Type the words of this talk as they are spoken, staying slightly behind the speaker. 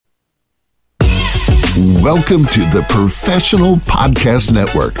Welcome to the Professional Podcast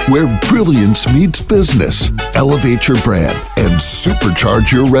Network, where brilliance meets business. Elevate your brand and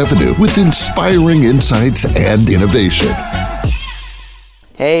supercharge your revenue with inspiring insights and innovation.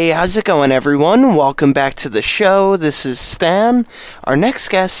 Hey, how's it going, everyone? Welcome back to the show. This is Stan. Our next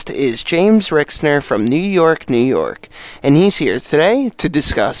guest is James Rixner from New York, New York. And he's here today to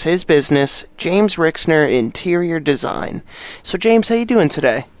discuss his business, James Rixner Interior Design. So, James, how you doing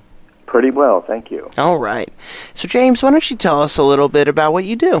today? Pretty well, thank you. All right. So, James, why don't you tell us a little bit about what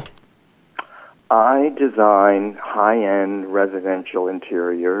you do? I design high-end residential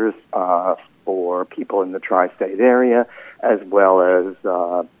interiors for people in the tri-state area, as well as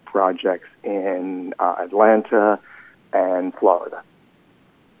projects in Atlanta and Florida.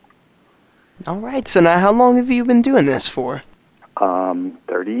 All right. So now how long have you been doing this for?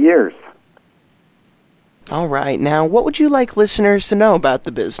 30 years. All right. Now, what would you like listeners to know about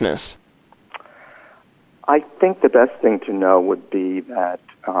the business? I think the best thing to know would be that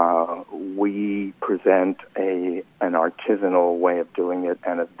we present an artisanal way of doing it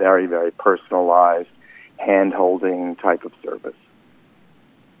and a very, very personalized, hand-holding type of service.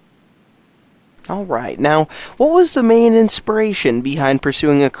 All right. Now, what was the main inspiration behind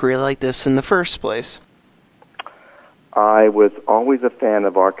pursuing a career like this in the first place? I was always a fan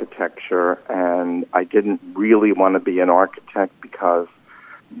of architecture, and I didn't really want to be an architect because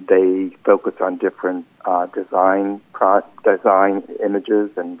they focus on different design images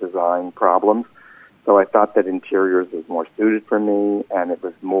and design problems. So I thought that interiors was more suited for me, and it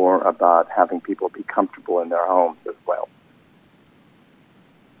was more about having people be comfortable in their homes as well.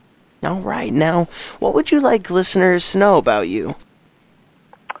 All right. Now, what would you like listeners to know about you?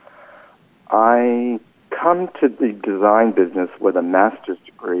 I come to the design business with a master's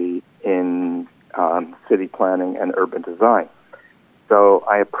degree in city planning and urban design. So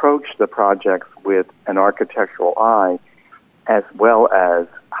I approach the projects with an architectural eye, as well as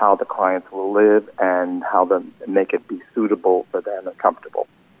how the clients will live and how to make it be suitable for them and comfortable.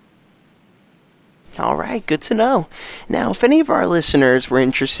 All right, good to know. Now, if any of our listeners were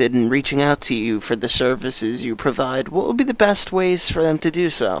interested in reaching out to you for the services you provide, what would be the best ways for them to do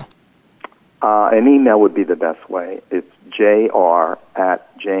so? An email would be the best way. It's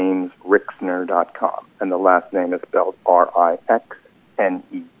jr@jamesrixner.com, and the last name is spelled Rixner.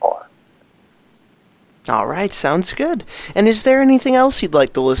 All right, sounds good. And is there anything else you'd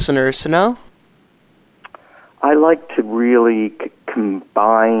like the listeners to know? I like to really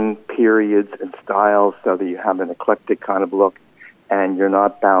combine periods and styles so that you have an eclectic kind of look and you're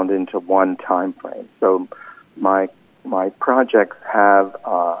not bound into one time frame. So my projects have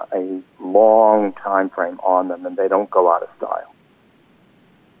a long time frame on them, and they don't go out of style.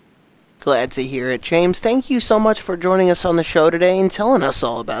 Glad to hear it, James. Thank you so much for joining us on the show today and telling us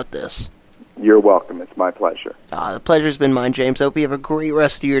all about this. You're welcome. It's my pleasure. The pleasure's been mine, James. I hope you have a great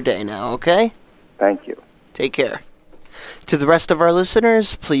rest of your day now, okay? Thank you. Take care. To the rest of our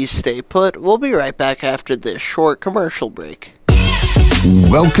listeners, please stay put. We'll be right back after this short commercial break.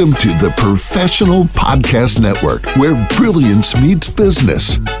 Welcome to the Professional Podcast Network, where brilliance meets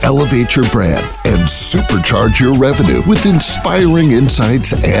business. Elevate your brand and supercharge your revenue with inspiring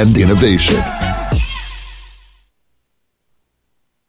insights and innovation.